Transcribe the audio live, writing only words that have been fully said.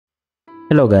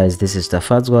Hello guys, this is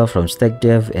Tafadzwa from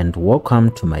StackDev and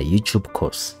welcome to my YouTube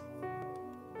course.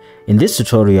 In this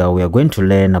tutorial, we are going to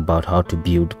learn about how to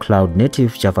build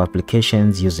cloud-native Java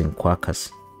applications using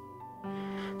Quarkus.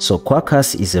 So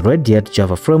Quarkus is a Red Hat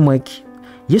Java framework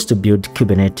used to build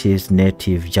Kubernetes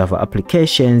native Java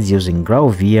applications using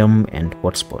GraalVM and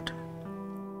Hotspot.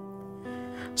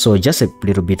 So just a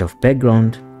little bit of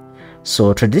background.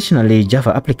 So traditionally,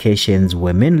 Java applications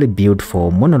were mainly built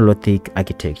for monolithic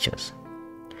architectures.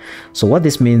 So what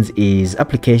this means is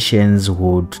applications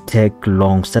would take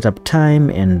long startup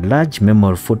time and large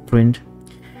memory footprint.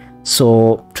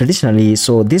 So traditionally,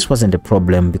 this wasn't a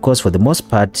problem because for the most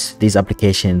part, these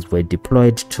applications were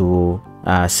deployed to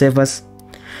servers.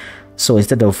 So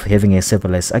instead of having a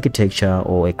serverless architecture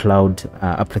or a cloud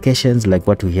applications like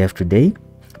what we have today,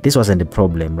 this wasn't a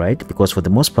problem, right? Because for the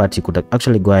most part, you could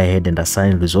actually go ahead and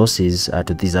assign resources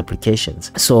to these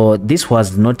applications. So this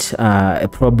was not a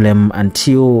problem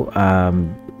until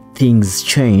things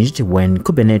changed when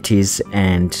Kubernetes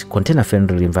and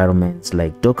container-friendly environments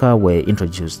like Docker were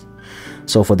introduced.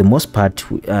 So for the most part,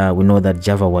 we know that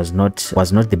Java was not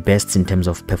the best in terms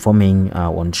of performing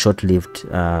on short-lived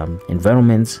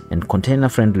environments and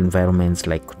container-friendly environments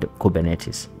like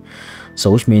Kubernetes. So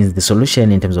which means the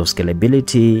solution in terms of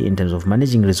scalability, in terms of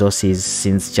managing resources,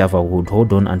 since Java would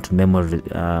hold on onto memory,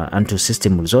 onto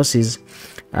system resources,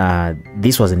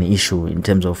 this was an issue in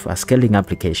terms of scaling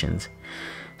applications.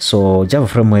 So Java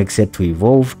framework set to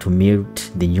evolve to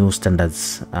meet the new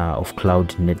standards of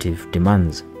cloud native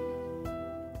demands.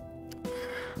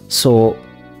 So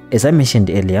as I mentioned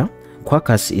earlier,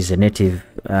 Quarkus is a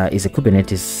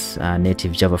Kubernetes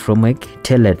native Java framework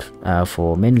tailored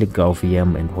for mainly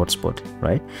GraalVM and Hotspot,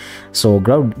 right? So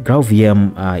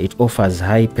GraalVM it offers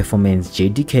high performance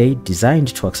JDK designed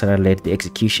to accelerate the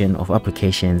execution of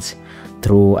applications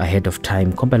through ahead of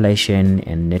time compilation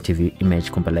and native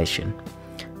image compilation,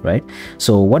 right?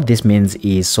 So what this means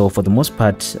is, so for the most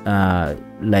part,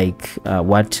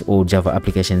 what all Java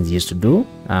applications used to do,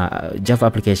 Java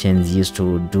applications used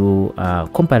to do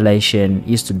compilation,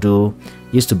 used to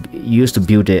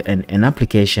build an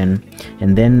application,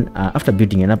 and then after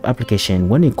building an application,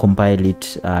 when you compile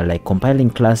it, like compiling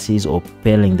classes or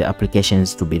preparing the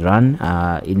applications to be run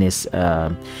on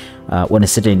a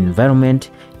certain environment,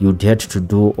 you'd have to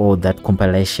do all that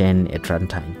compilation at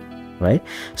runtime, right?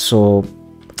 So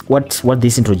what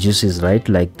this introduces, right,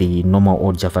 like the normal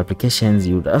old Java applications,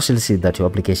 you would actually see that your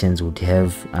applications would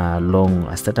have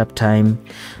long startup time,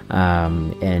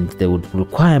 and they would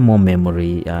require more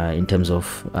memory in terms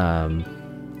of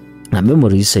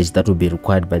memory usage that would be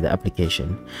required by the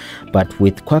application. But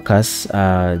with Quarkus,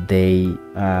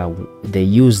 they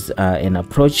used an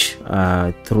approach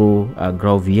through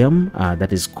GraalVM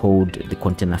that is called the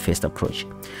container first approach,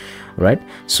 right?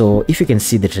 So if you can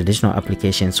see the traditional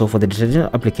application, so for the traditional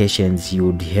applications, you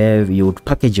would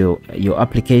package your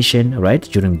application, right,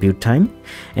 during build time,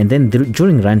 and then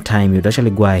during runtime you'd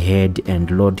actually go ahead and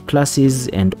load classes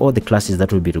and all the classes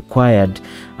that will be required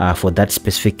for that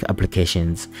specific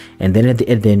applications, and then at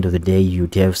the end of the day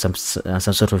you'd have some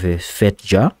sort of a fat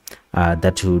jar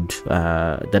that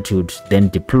would then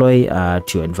deploy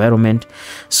to your environment.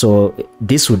 So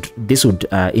this would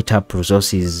eat up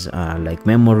resources like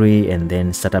memory and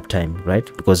then startup time, right?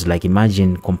 Because like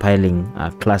imagine compiling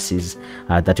classes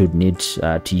that you would need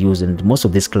to use, and most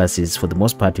of these classes for the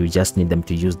most part you just need them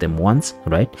to use them once,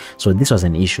 right? So this was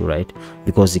an issue, right?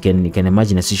 Because you can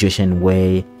imagine a situation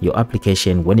where your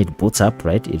application, when it boots up,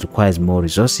 right, it requires more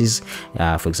resources,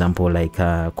 for example like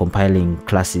compiling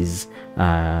classes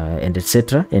and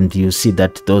etc. And you see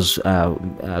that those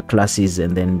classes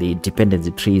and then the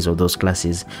dependency trees of those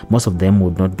classes, most of them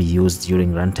would not be used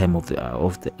during runtime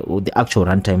of the actual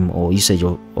runtime or usage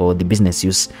or the business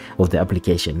use of the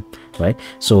application, right?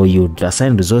 So you'd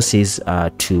assign resources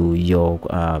to your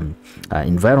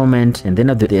environment, and then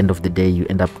at the end of the day you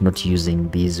end up not using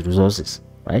these resources,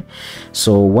 right?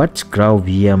 So what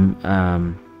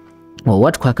GraalVM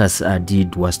what Quarkus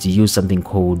did was to use something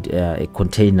called a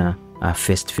container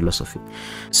first philosophy.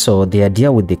 So the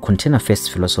idea with the container first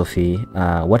philosophy,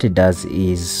 what it does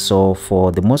is, so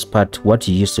for the most part what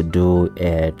you used to do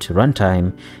at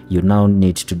runtime, you now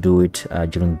need to do it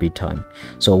during build time.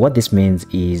 So what this means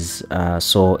is,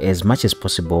 so as much as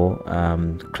possible,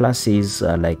 classes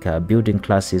like building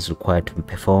classes required to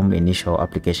perform initial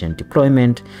application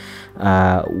deployment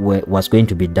is going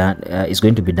to be done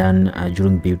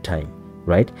during build time,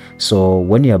 right? So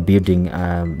when you are building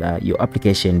your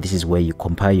application, this is where you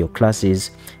compile your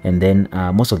classes, and then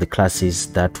most of the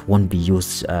classes that won't be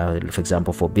used, for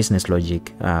example, for business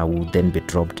logic, will then be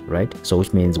dropped, right? So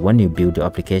which means when you build your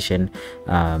application,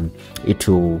 it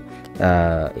will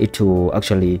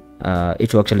actually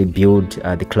build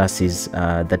the classes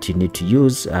that you need to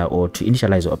use or to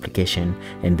initialize your application,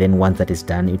 and then once that is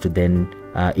done, it will then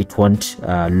it won't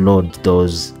load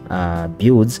those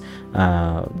builds,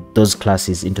 those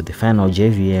classes into the final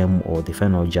JVM or the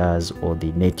final jars or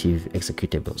the native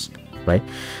executables, right?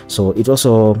 So it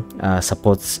also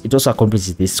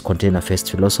accomplishes this container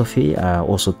first philosophy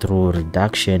also through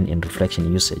reduction and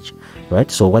reflection usage,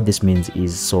 right? So what this means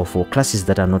is, so for classes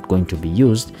that are not going to be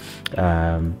used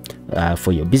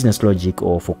for your business logic,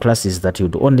 or for classes that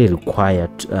you'd only require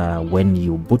when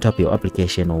you boot up your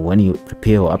application, or when you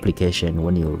prepare your application,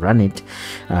 when you run it,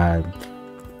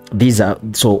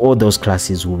 so all those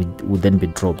classes would then be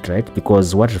dropped, right?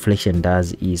 Because what reflection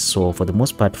does is, so for the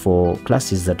most part, for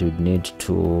classes that you need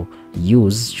to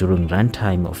use during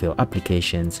runtime of your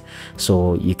applications,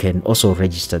 so you can also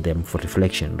register them for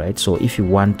reflection, right? So if you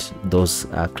want those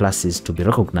classes to be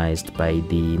recognized by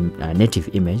the native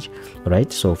image,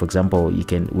 right? So for example, you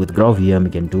can, with GraalVM,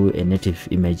 you can do a native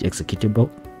image executable,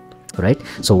 right?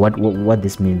 So what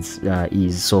this means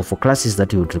is, so for classes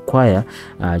that you would require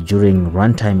during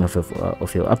runtime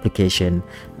of your application,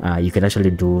 you can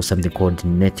actually do something called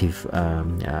native,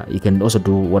 you can also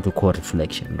do what we call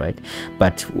reflection, right?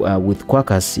 But with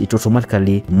Quarkus, it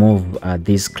automatically move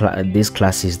these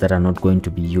classes that are not going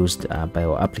to be used by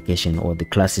our application, or the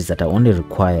classes that are only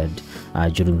required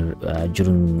during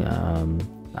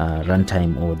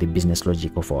runtime or the business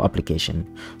logic of our application.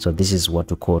 So this is what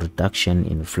we call reduction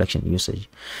in reflection usage.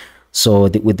 So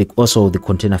also the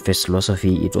container first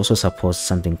philosophy, it also supports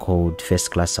something called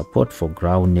first class support for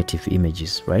Graal native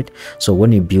images, right? So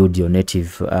when you build your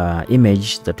native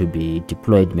image that will be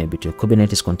deployed maybe to a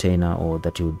Kubernetes container, or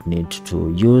that you would need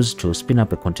to use to spin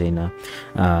up a container,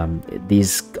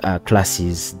 these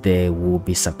classes, they will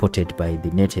be supported by the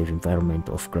native environment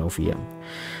of GraalVM,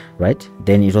 right?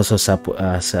 Then it also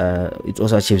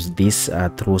achieves this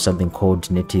through something called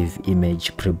native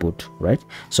image preboot, right?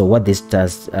 So what this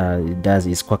does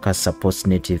is Quarkus supports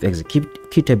native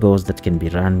executables that can be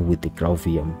run with the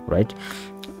GraalVM, right?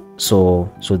 So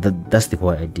that's the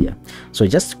whole idea. So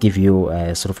just to give you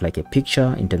sort of like a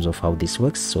picture in terms of how this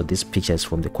works. So this picture is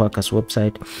from the Quarkus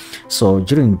website. So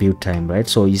during build time, right?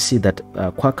 So you see that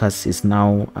Quarkus is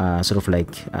now sort of like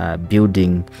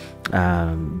building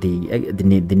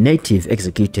the native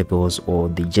executables, or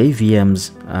the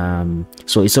JVMs.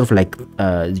 So it's sort of like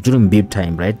during build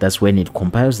time, right? That's when it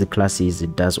compiles the classes,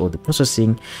 it does all the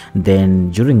processing.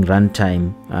 Then during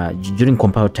runtime, during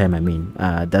compile time, I mean,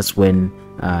 that's when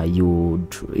you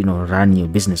would run your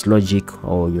business logic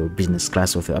or your business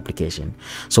class of your application.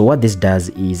 So what this does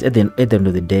is, at the end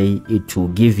of the day, it will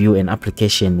give you an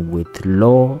application with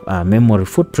low memory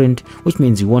footprint, which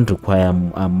means you won't require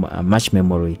much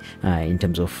memory in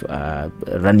terms of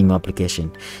running your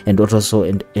application, and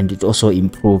it also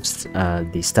improves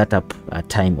the startup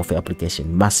time of your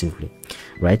application massively,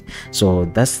 right? So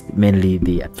that's mainly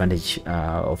the advantage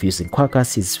of using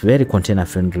Quarkus. It's very container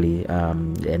friendly,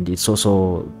 and it's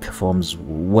also performs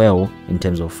well in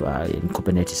terms of in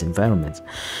Kubernetes environments.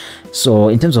 So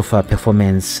in terms of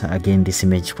performance, again, this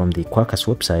image from the Quarkus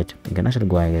website, you can actually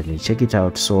go ahead and check it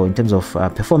out. So in terms of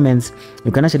performance,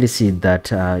 you can actually see that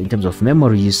in terms of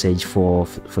memory usage, for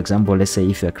example, let's say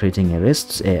if you're creating a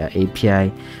REST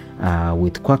API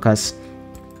with Quarkus,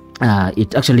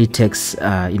 it actually takes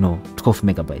 12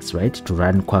 megabytes, right, to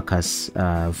run Quarkus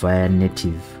via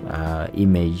native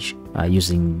image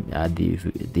using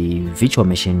the virtual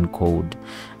machine called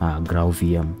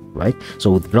GraalVM, right?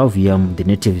 So with GraalVM, the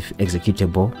native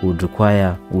executable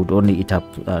would only eat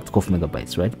up 12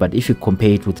 megabytes, right? But if you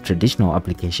compare it with traditional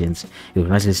applications, you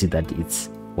can actually see that it's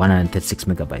 136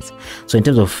 megabytes. So in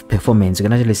terms of performance, you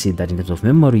can actually see that in terms of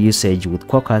memory usage with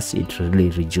Quarkus, it really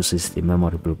reduces the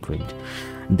memory blueprint.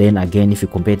 Then again, if you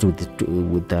compare it with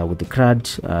the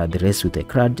CRUD, the rest with the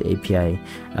CRUD API,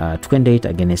 28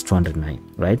 again is 209,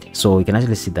 right? So you can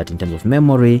actually see that in terms of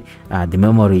memory, the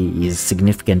memory is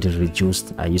significantly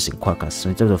reduced using Quarkus. So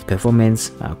in terms of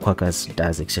performance, Quarkus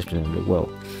does exceptionally well.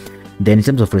 Then in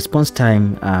terms of response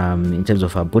time, in terms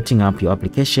of booting up your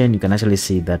application, you can actually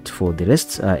see that for the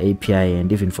REST API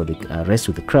and even for the REST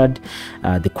with the CRUD,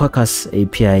 the Quarkus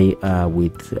API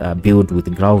build with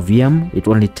GraalVM, it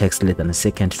only takes less than a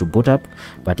second to boot up.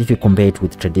 But if you compare it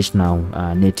with traditional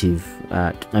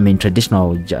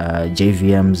traditional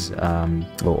JVMs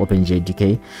or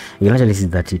OpenJDK, you can actually see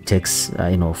that it takes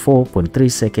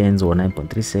 4.3 seconds or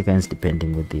 9.3 seconds,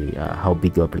 depending with the how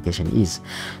big your application is.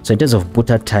 So in terms of boot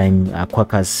up time,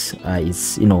 Quarkus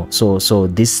is so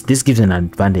this gives an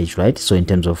advantage, right? So in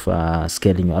terms of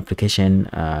scaling your application,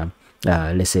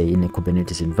 let's say in a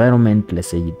Kubernetes environment, let's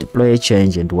say you deploy a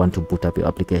change and want to boot up your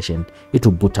application, it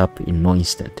will boot up in no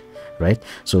instant, right?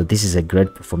 So this is a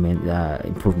great performance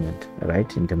improvement, right,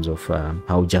 in terms of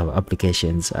how Java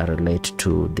applications relate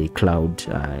to the cloud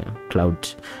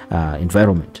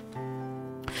environment.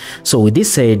 So with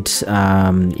this said,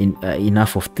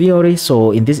 enough of theory.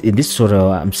 So in this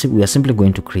tutorial, we are simply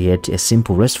going to create a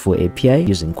simple RESTful API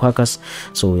using Quarkus.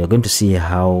 So we are going to see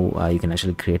how you can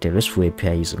actually create a RESTful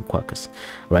API using Quarkus,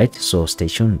 right? So stay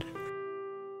tuned.